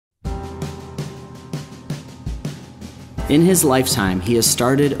In his lifetime, he has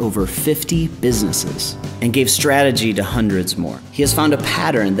started over 50 businesses and gave strategy to hundreds more. He has found a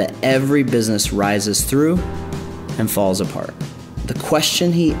pattern that every business rises through and falls apart. The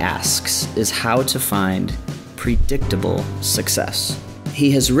question he asks is how to find predictable success.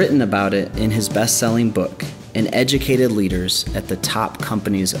 He has written about it in his best-selling book and educated leaders at the top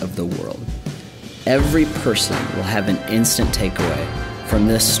companies of the world. Every person will have an instant takeaway from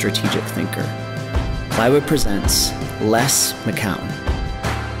this strategic thinker. Plywood presents McKeown.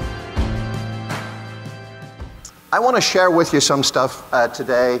 I want to share with you some stuff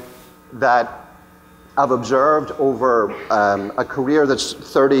today that I've observed over a career that's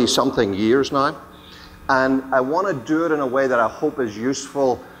 30-something years now. And I want to do it in a way that I hope is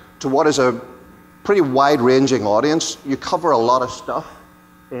useful to what is a pretty wide-ranging audience. You cover a lot of stuff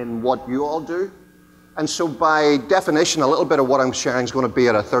in what you all do. And so by definition, a little bit of what I'm sharing is going to be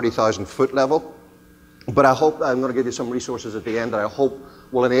at a 30,000-foot level. But I hope I'm going to give you some resources at the end that I hope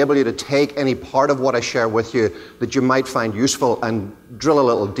will enable you to take any part of what I share with you that you might find useful and drill a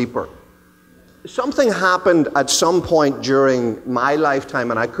little deeper. Something happened at some point during my lifetime,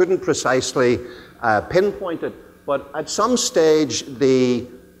 and I couldn't precisely pinpoint it, but at some stage the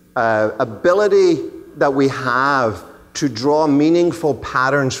ability that we have to draw meaningful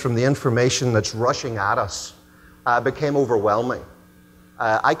patterns from the information that's rushing at us became overwhelming.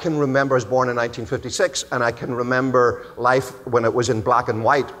 I can remember, I was born in 1956, and I can remember life when it was in black and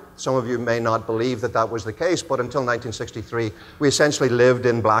white. Some of you may not believe that that was the case, but until 1963, we essentially lived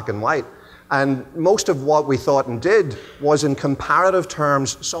in black and white. And most of what we thought and did was, in comparative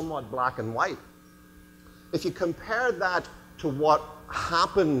terms, somewhat black and white. If you compare that to what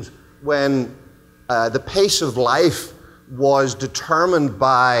happened when the pace of life was determined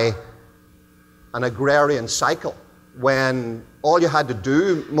by an agrarian cycle, when all you had to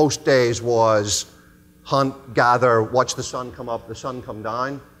do most days was hunt, gather, watch the sun come up, the sun come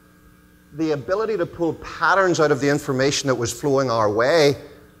down. The ability to pull patterns out of the information that was flowing our way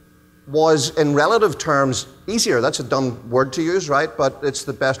was, in relative terms, easier. That's a dumb word to use, right? But it's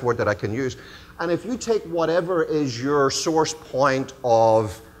the best word that I can use. And if you take whatever is your source point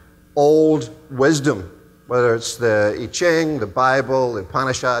of old wisdom, whether it's the I Ching, the Bible, the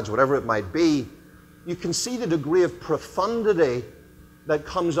Upanishads, whatever it might be, you can see the degree of profundity that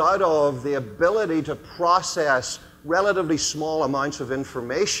comes out of the ability to process relatively small amounts of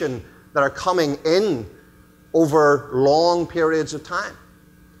information that are coming in over long periods of time.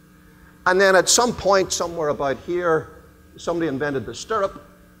 And then at some point, somewhere about here, somebody invented the stirrup,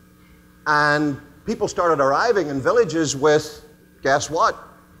 and people started arriving in villages with, guess what?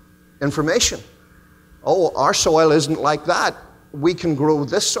 Information. Oh, our soil isn't like that. We can grow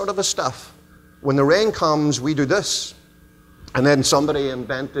this sort of a stuff. When the rain comes, we do this. And then somebody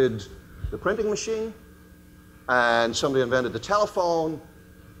invented the printing machine, and somebody invented the telephone,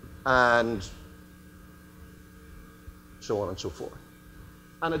 and so on and so forth.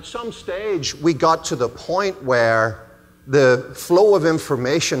 And at some stage, we got to the point where the flow of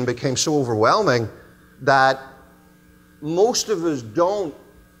information became so overwhelming that most of us don't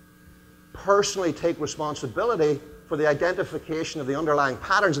personally take responsibility for the identification of the underlying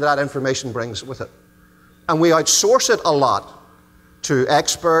patterns that information brings with it. And we outsource it a lot to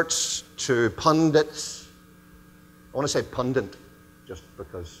experts, to pundits. I want to say pundit, just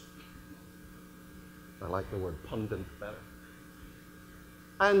because I like the word pundit better.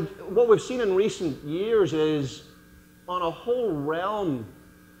 And what we've seen in recent years is, on a whole realm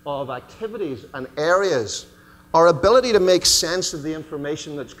of activities and areas, our ability to make sense of the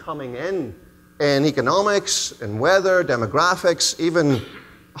information that's coming in economics, in weather, demographics, even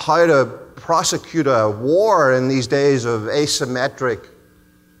how to prosecute a war in these days of asymmetric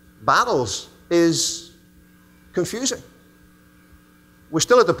battles is confusing. We're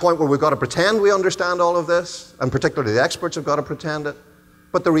still at the point where we've got to pretend we understand all of this, and particularly the experts have got to pretend it.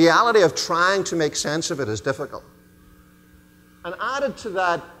 But the reality of trying to make sense of it is difficult. And added to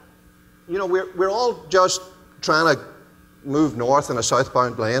that, you know, we're all just trying to move north in a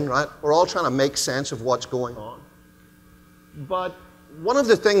southbound lane, right? We're all trying to make sense of what's going on. But one of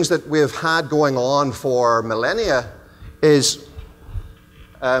the things that we've had going on for millennia is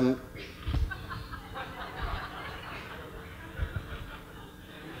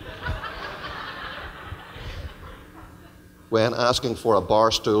when asking for a bar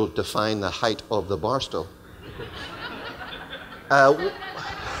stool, define the height of the bar stool. Thank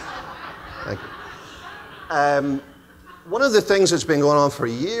you. One of the things that's been going on for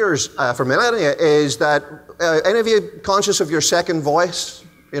years, for millennia, is that any of you conscious of your second voice?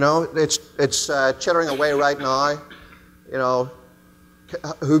 You know, it's chittering away right now. You know,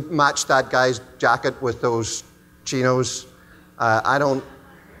 who matched that guy's jacket with those chinos. I don't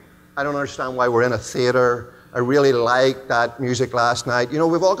understand why we're in a theater. I really liked that music last night. You know,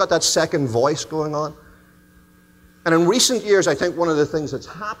 we've all got that second voice going on. And in recent years, I think one of the things that's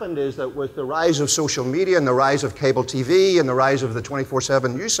happened is that with the rise of social media and the rise of cable TV and the rise of the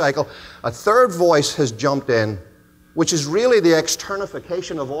 24/7 news cycle, a third voice has jumped in, which is really the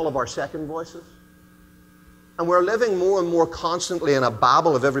externification of all of our second voices. And we're living more and more constantly in a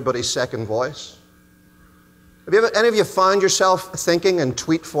babble of everybody's second voice. Have any of you found yourself thinking in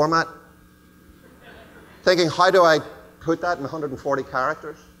tweet format? Thinking, how do I put that in 140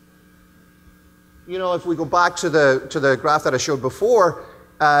 characters? You know, if we go back to the graph that I showed before,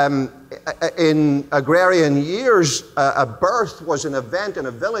 in agrarian years, a birth was an event in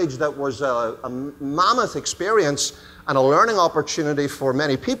a village that was a mammoth experience and a learning opportunity for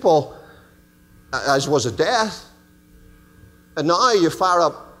many people, as was a death. And now you fire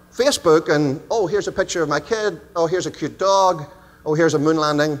up Facebook and, oh, here's a picture of my kid. Oh, here's a cute dog. Oh, here's a moon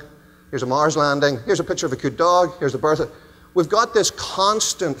landing. Here's a Mars landing. Here's a picture of a cute dog. Here's the birth. We've got this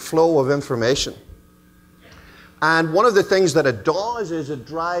constant flow of information. And one of the things that it does is it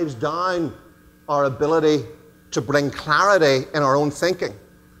drives down our ability to bring clarity in our own thinking.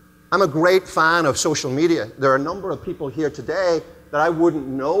 I'm a great fan of social media. There are a number of people here today that I wouldn't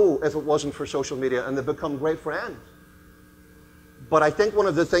know if it wasn't for social media, and they've become great friends. But I think one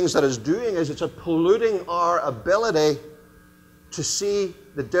of the things that it's doing is it's polluting our ability to see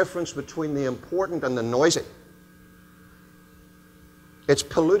the difference between the important and the noisy. It's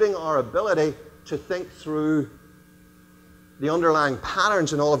polluting our ability to think through the underlying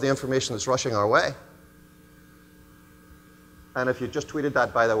patterns in all of the information that's rushing our way. And if you just tweeted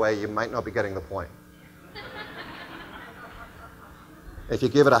that, by the way, you might not be getting the point. If you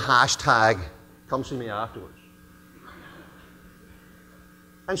give it a hashtag, come see me afterwards.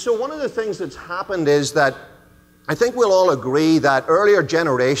 And so one of the things that's happened is that I think we'll all agree that earlier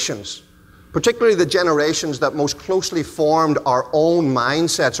generations, particularly the generations that most closely formed our own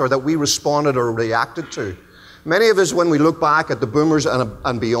mindsets or that we responded or reacted to, many of us, when we look back at the boomers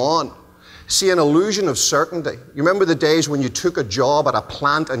and beyond, see an illusion of certainty. You remember the days when you took a job at a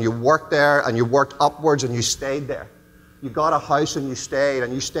plant and you worked there and you worked upwards and you stayed there. You got a house and you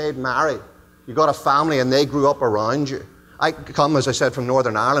stayed married. You got a family and they grew up around you. I come, as I said, from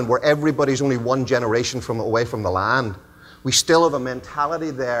Northern Ireland, where everybody's only one generation away from the land. We still have a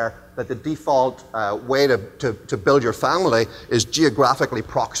mentality there that the default way to build your family is geographically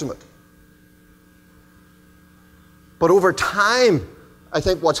proximate. But over time, I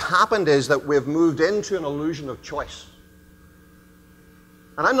think what's happened is that we've moved into an illusion of choice.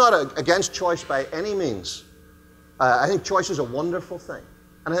 And I'm not against choice by any means. I think choice is a wonderful thing.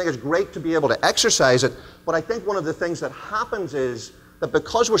 And I think it's great to be able to exercise it. But I think one of the things that happens is that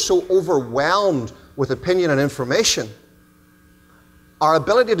because we're so overwhelmed with opinion and information, our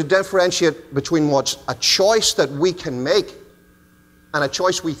ability to differentiate between what's a choice that we can make and a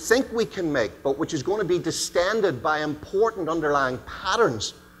choice we think we can make, but which is going to be distended by important underlying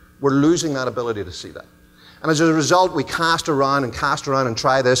patterns, we're losing that ability to see that. And as a result, we cast around and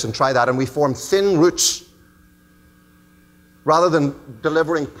try this and try that, and we form thin roots rather than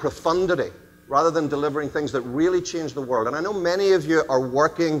delivering profundity, rather than delivering things that really change the world. And I know many of you are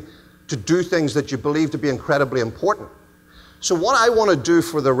working to do things that you believe to be incredibly important. So what I want to do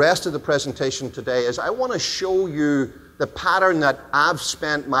for the rest of the presentation today is I want to show you the pattern that I've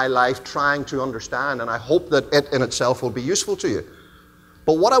spent my life trying to understand, and I hope that it in itself will be useful to you.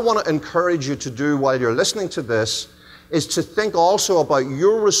 But what I want to encourage you to do while you're listening to this is to think also about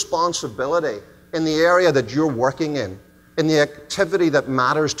your responsibility in the area that you're working in the activity that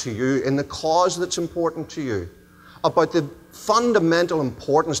matters to you, in the cause that's important to you, about the fundamental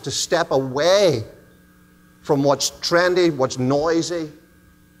importance to step away from what's trendy, what's noisy,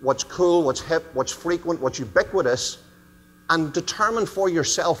 what's cool, what's hip, what's frequent, what's ubiquitous, and determine for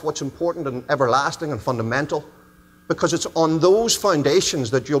yourself what's important and everlasting and fundamental, because it's on those foundations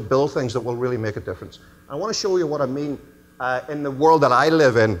that you'll build things that will really make a difference. I want to show you what I mean in the world that I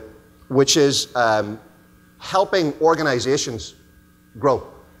live in, which is helping organizations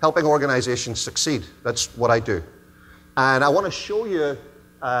grow, helping organizations succeed. That's what I do. And I want to show you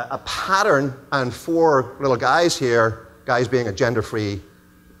a pattern, and 4 little guys here, guys being a gender-free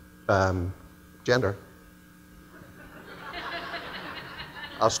gender.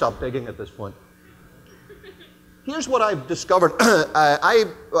 I'll stop digging at this point. Here's what I've discovered. I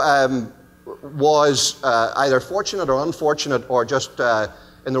was either fortunate or unfortunate or just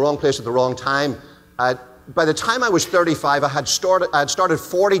in the wrong place at the wrong time. By the time I was 35, I had started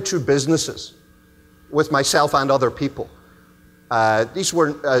 42 businesses with myself and other people. These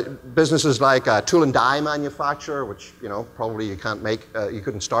were businesses like a tool and die manufacturer, which probably you can't make. You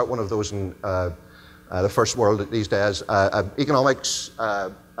couldn't start one of those in the first world these days. Economics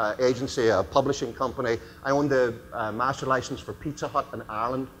agency, a publishing company. I owned the master license for Pizza Hut in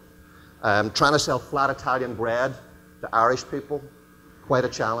Ireland. Trying to sell flat Italian bread to Irish people, quite a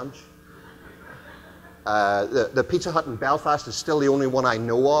challenge. The Pizza Hut in Belfast is still the only one I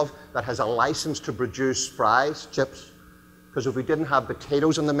know of that has a license to produce fries, chips, because if we didn't have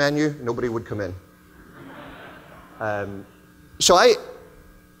potatoes on the menu, nobody would come in. So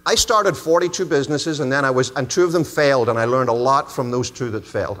I started 42 businesses, and and 2 of them failed, and I learned a lot from those 2 that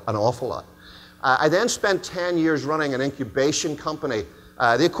failed, an awful lot. I then spent 10 years running an incubation company,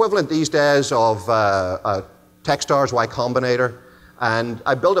 the equivalent these days of Techstars, Y Combinator. And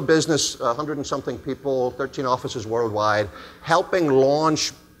I built a business, 100 and something people, 13 offices worldwide, helping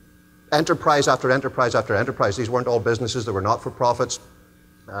launch enterprise after enterprise after enterprise. These weren't all businesses, they were not-for-profits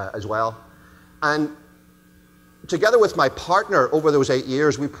as well. And together with my partner over those 8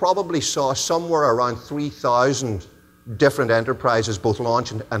 years, we probably saw somewhere around 3,000 different enterprises both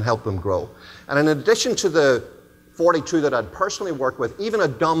launch and help them grow. And in addition to the 42 that I'd personally worked with, even a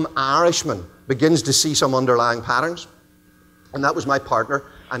dumb Irishman begins to see some underlying patterns. And that was my partner,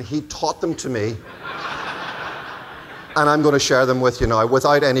 and he taught them to me. And I'm going to share them with you now,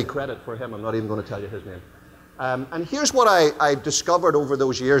 without any credit for him. I'm not even going to tell you his name. And here's what I discovered over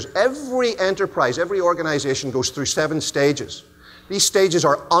those years. Every enterprise, every organization goes through 7 stages. These stages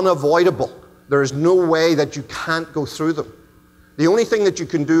are unavoidable. There is no way that you can't go through them. The only thing that you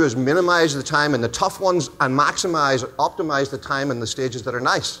can do is minimize the time in the tough ones and optimize the time in the stages that are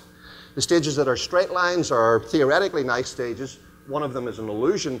nice. The stages that are straight lines are theoretically nice stages. One of them is an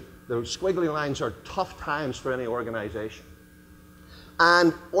illusion. The squiggly lines are tough times for any organization.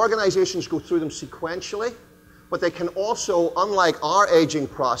 And organizations go through them sequentially, but they can also, unlike our aging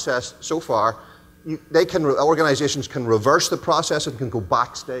process so far, organizations can reverse the process and can go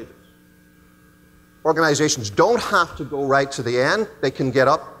back stages. Organizations don't have to go right to the end. They can get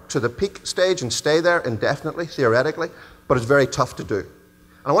up to the peak stage and stay there indefinitely, theoretically, but it's very tough to do.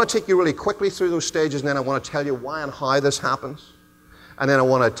 And I want to take you really quickly through those stages, and then I want to tell you why and how this happens. And then I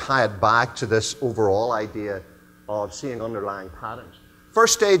want to tie it back to this overall idea of seeing underlying patterns.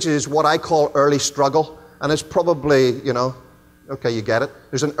 First stage is what I call early struggle, and it's probably, okay, you get it.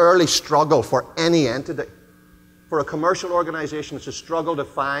 There's an early struggle for any entity. For a commercial organization, it's a struggle to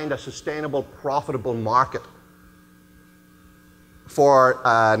find a sustainable, profitable market. For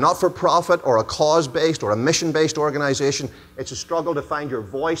a not-for-profit or a cause-based or a mission-based organization, it's a struggle to find your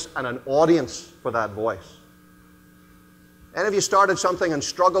voice and an audience for that voice. Any of you started something and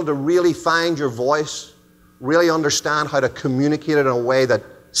struggled to really find your voice, really understand how to communicate it in a way that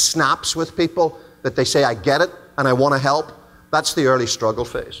snaps with people, that they say, I get it and I want to help? That's the early struggle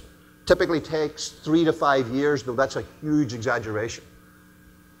phase. Typically takes 3 to 5 years, though that's a huge exaggeration.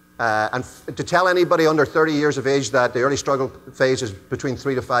 And to tell anybody under 30 years of age that the early struggle phase is between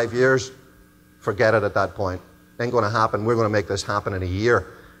 3 to 5 years, forget it at that point. Ain't going to happen. We're going to make this happen in a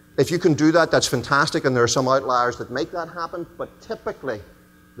year. If you can do that, that's fantastic, and there are some outliers that make that happen, but typically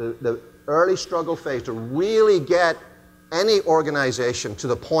the early struggle phase to really get any organization to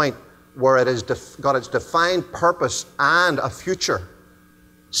the point where it has got its defined purpose and a future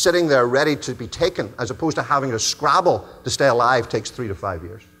sitting there ready to be taken, as opposed to having to scrabble to stay alive, takes 3 to 5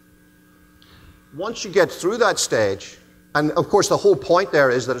 years. Once you get through that stage, and of course the whole point there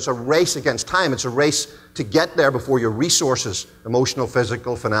is that it's a race against time. It's a race to get there before your resources, emotional,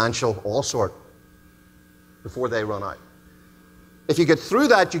 physical, financial, all sort, before they run out. If you get through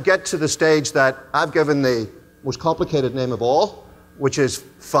that, you get to the stage that I've given the most complicated name of all, which is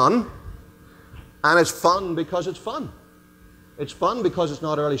fun. And it's fun because it's fun. It's fun because it's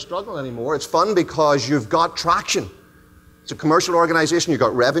not early struggle anymore. It's fun because you've got traction. It's a commercial organization, you've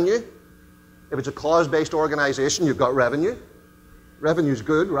got revenue. If it's a cause-based organization, you've got revenue. Revenue's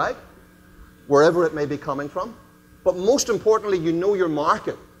good, right? Wherever it may be coming from. But most importantly, you know your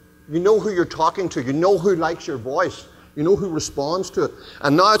market. You know who you're talking to. You know who likes your voice. You know who responds to it.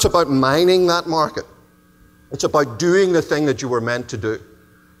 And now it's about mining that market. It's about doing the thing that you were meant to do.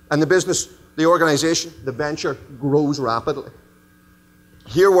 And the business, the organization, the venture grows rapidly.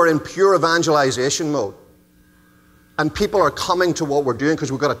 Here we're in pure evangelization mode. And people are coming to what we're doing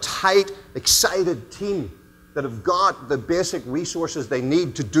because we've got a tight, excited team that have got the basic resources they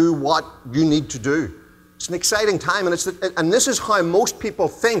need to do what you need to do. It's an exciting time, and this is how most people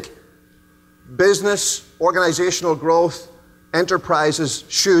think business, organizational growth, enterprises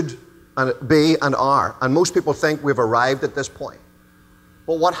should be and are. And most people think we've arrived at this point.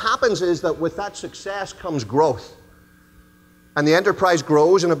 But what happens is that with that success comes growth. And the enterprise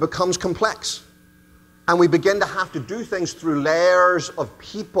grows and it becomes complex. And we begin to have to do things through layers of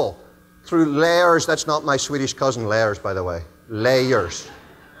people, through layers. That's not my Swedish cousin, layers, by the way. Layers.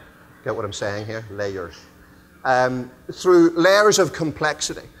 Get what I'm saying here? Layers. Through layers of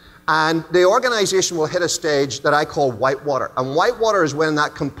complexity. And the organization will hit a stage that I call whitewater. And whitewater is when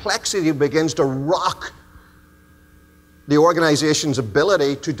that complexity begins to rock the organization's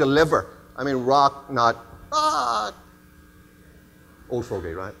ability to deliver. I mean, rock, not rock. Old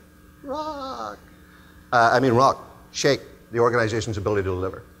fogey, right? Rock. Rock, shake the organization's ability to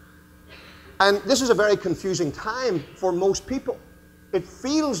deliver. And this is a very confusing time for most people. It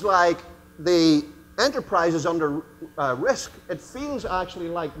feels like the enterprise is under risk. It feels actually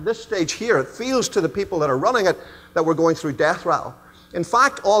like this stage here. It feels to the people that are running it that we're going through death rattle. In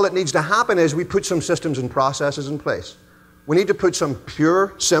fact, all that needs to happen is we put some systems and processes in place. We need to put some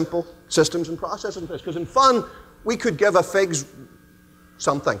pure, simple systems and processes in place. Because in fun, we could give a fig's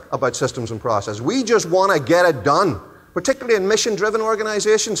something about systems and processes. We just want to get it done. Particularly in mission-driven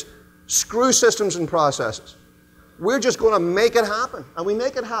organizations, screw systems and processes. We're just going to make it happen. And we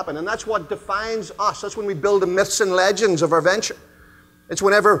make it happen. And that's what defines us. That's when we build the myths and legends of our venture. It's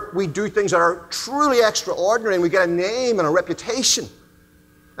whenever we do things that are truly extraordinary and we get a name and a reputation.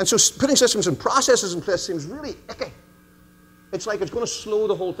 And so putting systems and processes in place seems really icky. It's like it's going to slow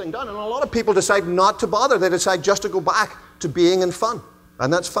the whole thing down. And a lot of people decide not to bother. They decide just to go back to being in fun.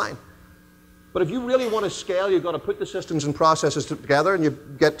 And that's fine. But if you really want to scale, you've got to put the systems and processes together and you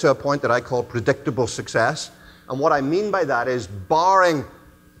get to a point that I call predictable success. And what I mean by that is barring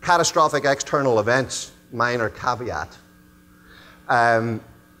catastrophic external events, minor caveat,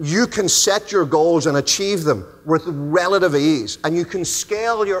 you can set your goals and achieve them with relative ease. And you can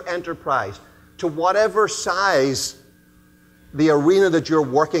scale your enterprise to whatever size the arena that you're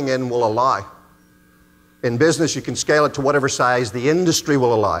working in will allow. In business, you can scale it to whatever size the industry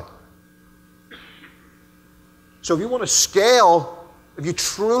will allow. So if you want to scale, if you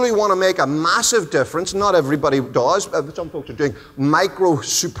truly want to make a massive difference, not everybody does. Some folks are doing micro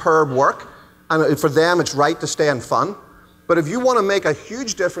superb work, and for them it's right to stay in fun. But if you want to make a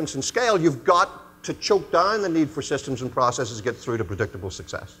huge difference in scale, you've got to choke down the need for systems and processes to get through to predictable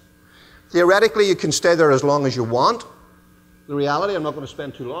success. Theoretically, you can stay there as long as you want. The reality, I'm not going to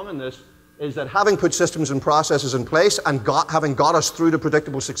spend too long on this, is that having put systems and processes in place and having got us through to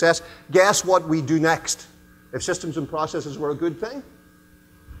predictable success, guess what we do next? If systems and processes were a good thing,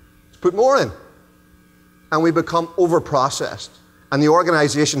 let's put more in. And we become over-processed. And the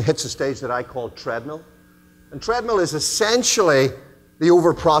organization hits a stage that I call treadmill. And treadmill is essentially the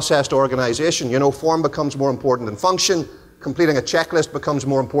over-processed organization. You know, form becomes more important than function. Completing a checklist becomes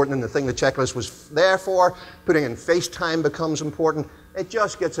more important than the thing the checklist was there for. Putting in face time becomes important. It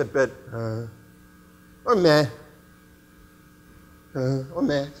just gets a bit, or meh. Or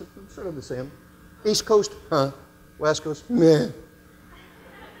meh. It's sort of the same. East Coast, West Coast, meh.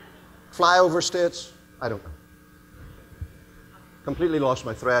 Flyover states, I don't know. Completely lost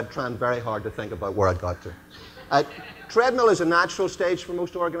my thread, trying very hard to think about where I'd got to. Treadmill is a natural stage for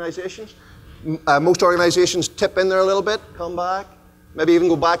most organizations. Most organizations tip in there a little bit, come back, maybe even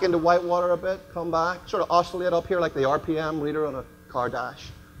go back into whitewater a bit, come back, sort of oscillate up here like the RPM reader on a car dash.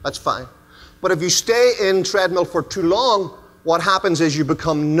 That's fine. But if you stay in treadmill for too long, what happens is you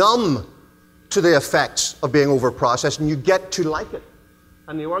become numb to the effects of being over-processed and you get to like it.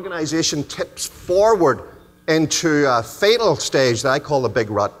 And the organization tips forward into a fatal stage that I call the big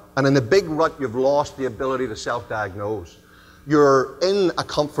rut. And in the big rut, you've lost the ability to self-diagnose. You're in a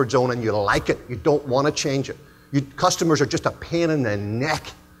comfort zone and you like it. You don't want to change it. Customers are just a pain in the neck.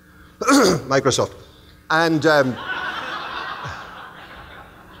 Microsoft. And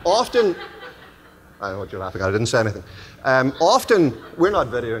often, I don't know what you're laughing at, I didn't say anything. Often, we're not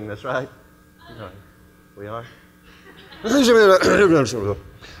videoing this, right? No, we are.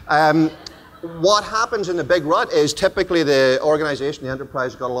 What happens in the big rut is typically the organization, the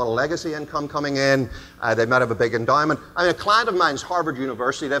enterprise, has got a lot of legacy income coming in. They might have a big endowment. I mean, a client of mine is Harvard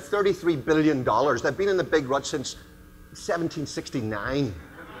University. They have $33 billion. They've been in the big rut since 1769.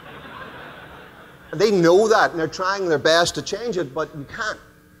 They know that, and they're trying their best to change it, but you can't.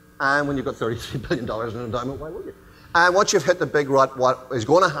 And when you've got $33 billion in endowment, why would you? And once you've hit the big rut, what is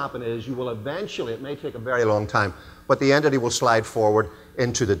going to happen is you will eventually, it may take a very long time, but the entity will slide forward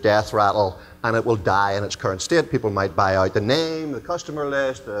into the death rattle and it will die in its current state. People might buy out the name, the customer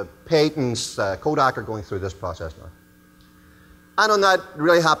list, the patents. Kodak are going through this process now. And on that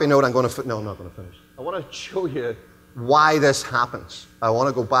really happy note, I'm not going to finish. I want to show you why this happens. I want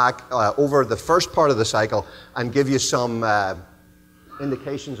to go back over the first part of the cycle and give you some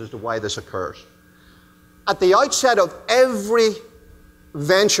indications as to why this occurs. At the outset of every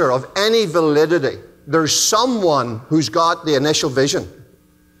venture of any validity, there's someone who's got the initial vision.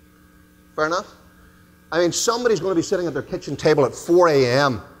 Fair enough? I mean, somebody's going to be sitting at their kitchen table at 4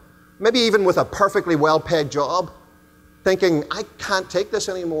 a.m., maybe even with a perfectly well-paid job, thinking, I can't take this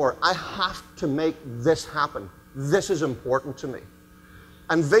anymore. I have to make this happen. This is important to me.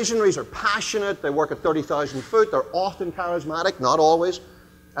 And visionaries are passionate. They work at 30,000 foot. They're often charismatic, not always.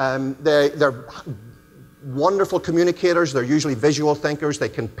 They're wonderful communicators. They're usually visual thinkers. They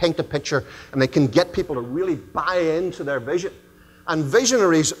can paint a picture, and they can get people to really buy into their vision. And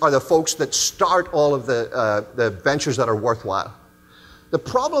visionaries are the folks that start all of the ventures that are worthwhile. The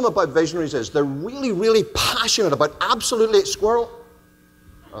problem about visionaries is they're really, really passionate about absolutely squirrel.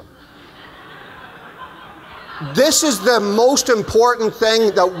 Oh. This is the most important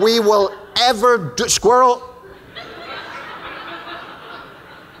thing that we will ever do. Squirrel.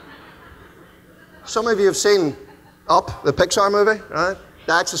 Some of you have seen Up, the Pixar movie, right?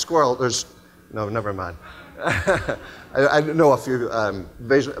 That's a squirrel. No, never mind. I know a few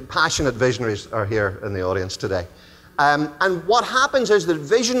passionate visionaries are here in the audience today. And what happens is that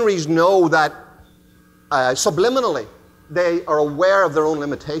visionaries know that subliminally they are aware of their own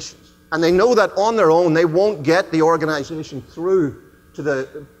limitations. And they know that on their own they won't get the organization through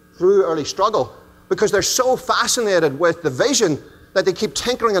early struggle because they're so fascinated with the vision that they keep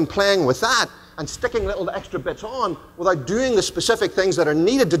tinkering and playing with that and sticking little extra bits on without doing the specific things that are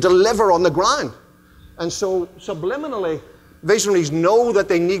needed to deliver on the ground. And so subliminally, visionaries know that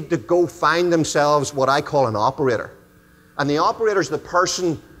they need to go find themselves what I call an operator. And the operator is the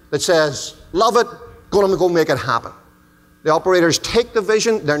person that says, love it, gonna go make it happen. The operators take the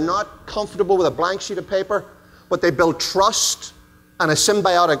vision, they're not comfortable with a blank sheet of paper, but they build trust and a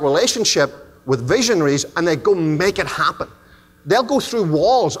symbiotic relationship with visionaries, and they go make it happen. They'll go through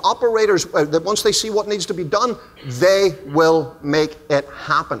walls. Operators, once they see what needs to be done, they will make it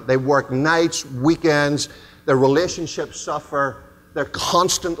happen. They work nights, weekends, their relationships suffer, they're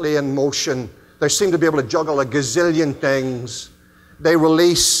constantly in motion, they seem to be able to juggle a gazillion things. They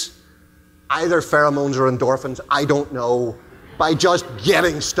release either pheromones or endorphins, I don't know, by just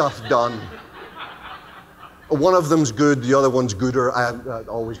getting stuff done. One of them's good, the other one's gooder. I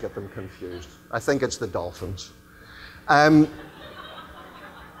always get them confused. I think it's the dolphins.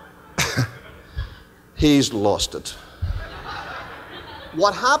 He's lost it.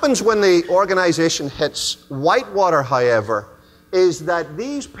 What happens when the organization hits whitewater, however, is that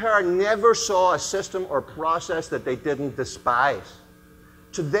these pair never saw a system or process that they didn't despise.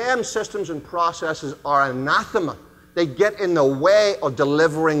 To them, systems and processes are anathema. They get in the way of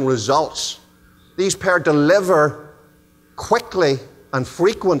delivering results. These pair deliver quickly and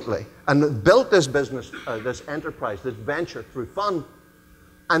frequently and built this business, this enterprise, this venture through fun.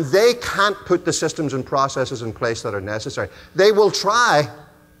 And they can't put the systems and processes in place that are necessary. They will try,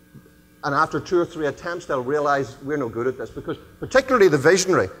 and after 2 or 3 attempts, they'll realize we're no good at this, because particularly the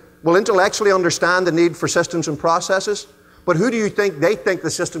visionary will intellectually understand the need for systems and processes, but who do you think they think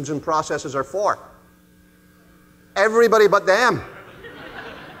the systems and processes are for? Everybody but them.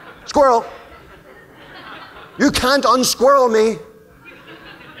 Squirrel. You can't unsquirrel me.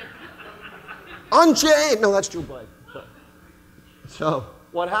 Unchain. No, that's Joe Biden. So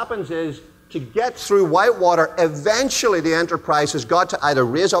what happens is, to get through whitewater, eventually the enterprise has got to either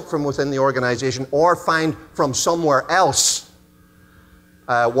raise up from within the organization or find from somewhere else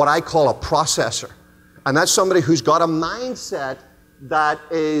what I call a processor. And that's somebody who's got a mindset that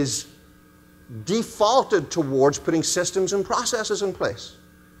is defaulted towards putting systems and processes in place.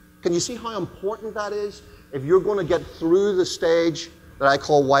 Can you see how important that is? If you're going to get through the stage that I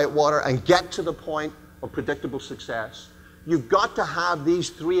call whitewater and get to the point of predictable success, you've got to have these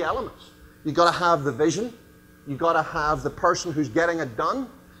 3 elements. You've got to have the vision, you've got to have the person who's getting it done,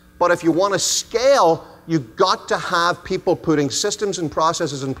 but if you want to scale, you've got to have people putting systems and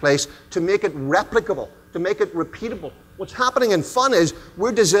processes in place to make it replicable, to make it repeatable. What's happening in fun is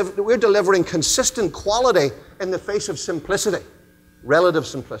we're delivering consistent quality in the face of simplicity, relative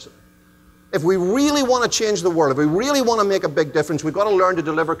simplicity. If we really want to change the world, if we really want to make a big difference, we've got to learn to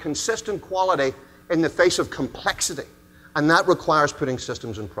deliver consistent quality in the face of complexity. And that requires putting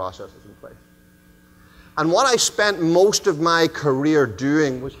systems and processes in place. And what I spent most of my career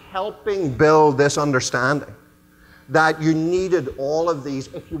doing was helping build this understanding that you needed all of these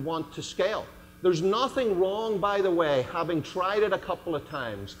if you want to scale. There's nothing wrong, by the way, having tried it a couple of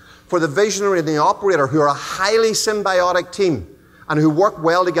times, for the visionary and the operator, who are a highly symbiotic team and who work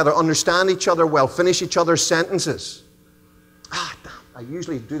well together, understand each other well, finish each other's sentences. Ah, damn, I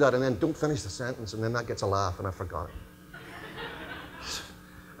usually do that and then don't finish the sentence, and then that gets a laugh and I forgot it.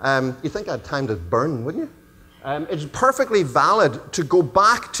 You think I had time to burn, wouldn't you? It's perfectly valid to go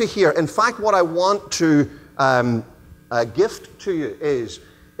back to here. In fact, what I want to gift to you is,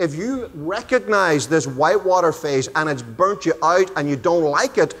 if you recognize this whitewater phase and it's burnt you out and you don't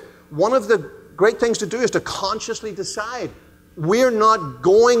like it, one of the great things to do is to consciously decide, we're not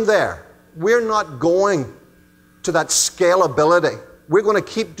going there. We're not going to that scalability. We're going to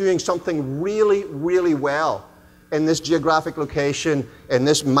keep doing something really, really well in this geographic location, in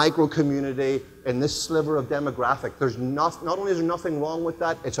this micro community, in this sliver of demographic. There's not only is there nothing wrong with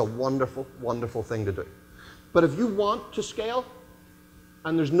that, it's a wonderful, wonderful thing to do. But if you want to scale,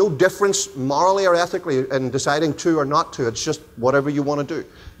 and there's no difference morally or ethically in deciding to or not to, it's just whatever you want to do.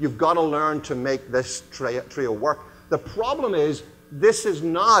 You've got to learn to make this trio work. The problem is, this is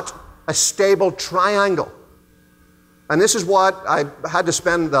not a stable triangle. And this is what I had to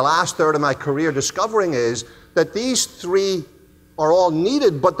spend the last third of my career discovering, is that these three are all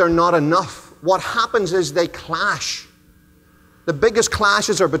needed, but they're not enough. What happens is they clash. The biggest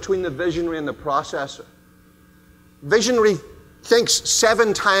clashes are between the visionary and the processor. Visionary thinks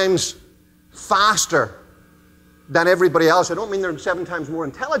 7 times faster than everybody else. I don't mean they're 7 times more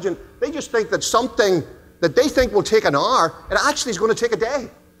intelligent. They just think that something that they think will take an hour, it actually is going to take a day.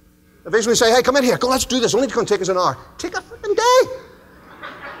 The visionary say, hey, come in here, go, let's do this. Only going to take us an hour. Take a freaking day.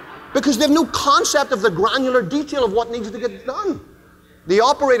 Because they have no concept of the granular detail of what needs to get done. The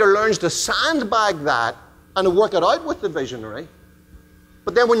operator learns to sandbag that and to work it out with the visionary.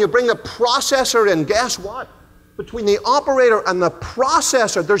 But then when you bring the processor in, guess what? Between the operator and the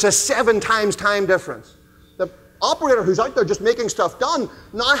processor, there's a 7 times time difference. The operator who's out there just making stuff done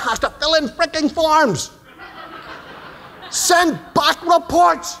now has to fill in freaking forms, send back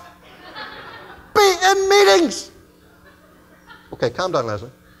reports, be in meetings. Okay, calm down,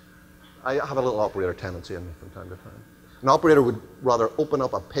 Leslie. I have a little operator tendency in me from time to time. An operator would rather open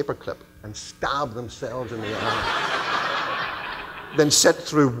up a paperclip and stab themselves in the eye than sit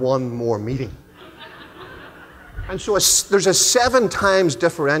through one more meeting. And so there's a 7 times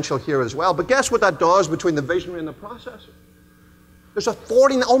differential here as well. But guess what that does between the visionary and the processor? There's a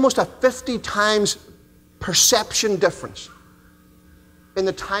 40, almost a 50 times perception difference in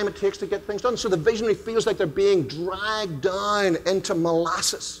the time it takes to get things done. So the visionary feels like they're being dragged down into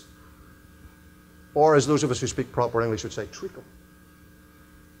molasses. Or as those of us who speak proper English would say, treacle.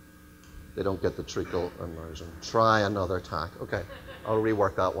 They don't get the treacle immersion. Try another tack. Okay, I'll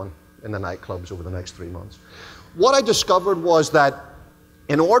rework that one in the nightclubs over the next 3 months. What I discovered was that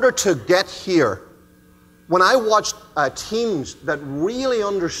in order to get here, when I watched teams that really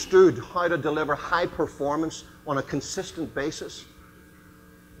understood how to deliver high performance on a consistent basis,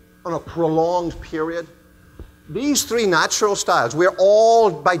 on a prolonged period, these 3 natural styles, we're all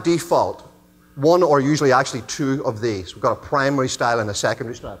by default, 1 or usually actually 2 of these. We've got a primary style and a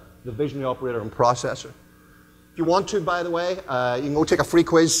secondary style, the visionary operator and processor. If you want to, by the way, you can go take a free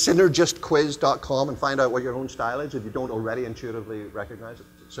quiz, synergistquiz.com, and find out what your own style is if you don't already intuitively recognize it.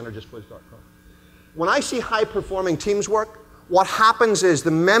 Synergistquiz.com. When I see high-performing teams work, what happens is the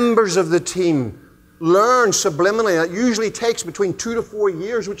members of the team learn subliminally. It usually takes between 2 to 4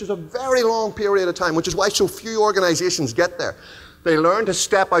 years, which is a very long period of time, which is why so few organizations get there. They learn to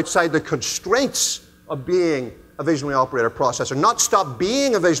step outside the constraints of being a visionary operator processor, not stop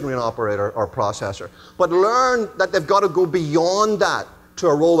being a visionary operator or processor, but learn that they've got to go beyond that to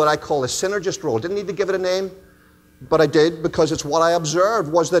a role that I call a synergist role. Didn't need to give it a name, but I did because it's what I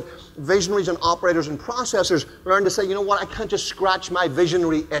observed was that visionaries and operators and processors learn to say, you know what, I can't just scratch my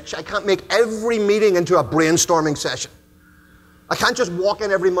visionary itch. I can't make every meeting into a brainstorming session. I can't just walk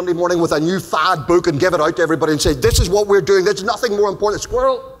in every Monday morning with a new fad book and give it out to everybody and say, this is what we're doing, there's nothing more important.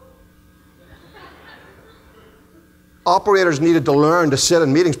 Squirrel. Operators needed to learn to sit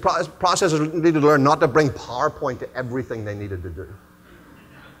in meetings. Processors needed to learn not to bring PowerPoint to everything they needed to do.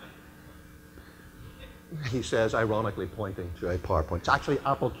 He says, ironically pointing to a PowerPoint. It's actually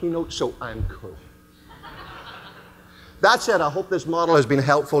Apple Keynote, so I'm cool. That said, I hope this model has been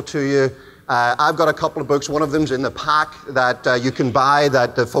helpful to you. I've got a couple of books. One of them's in the pack that you can buy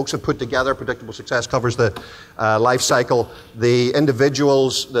that the folks have put together. Predictable Success covers the life cycle. The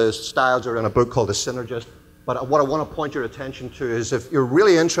individuals, the styles are in a book called The Synergist. But what I want to point your attention to is if you're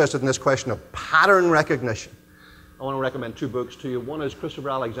really interested in this question of pattern recognition, I want to recommend 2 books to you. One is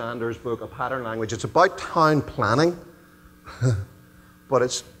Christopher Alexander's book, A Pattern Language. It's about town planning, but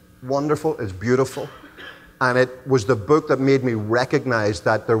it's wonderful, it's beautiful. And it was the book that made me recognize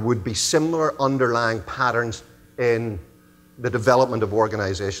that there would be similar underlying patterns in the development of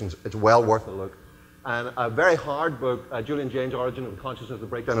organizations. It's well worth a look. And a very hard book, Julian Jaynes' Origin of Consciousness, The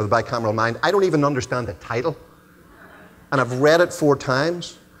Breakdown of the Bicameral Mind. I don't even understand the title. And I've read it 4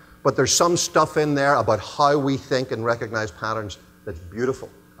 times. but there's some stuff in there about how we think and recognize patterns that's beautiful.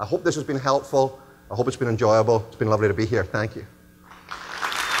 I hope this has been helpful. I hope it's been enjoyable. It's been lovely to be here. Thank you.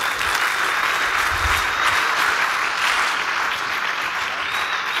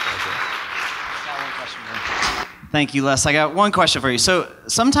 Thank you, Les. I got one question for you. So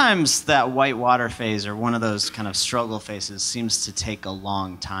sometimes that white water phase, or one of those kind of struggle phases, seems to take a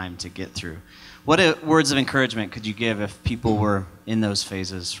long time to get through. What words of encouragement could you give if people were in those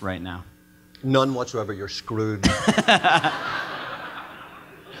phases right now? None whatsoever. You're screwed.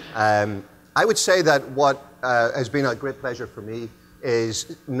 I would say that what has been a great pleasure for me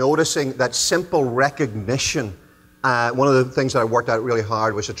is noticing that simple recognition. One of the things that I worked out really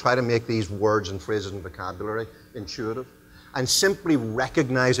hard was to try to make these words and phrases and vocabulary intuitive. And simply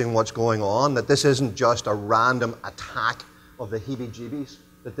recognizing what's going on, that this isn't just a random attack of the heebie-jeebies,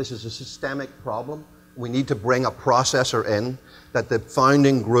 that this is a systemic problem. We need to bring a processor in, that the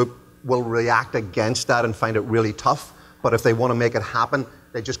founding group will react against that and find it really tough. But if they want to make it happen,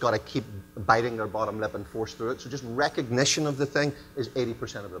 they just got to keep biting their bottom lip and force through it. So just recognition of the thing is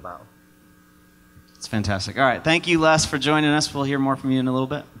 80% of the battle. It's fantastic. All right. Thank you, Les, for joining us. We'll hear more from you in a little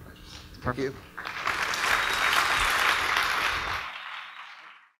bit. Thank you.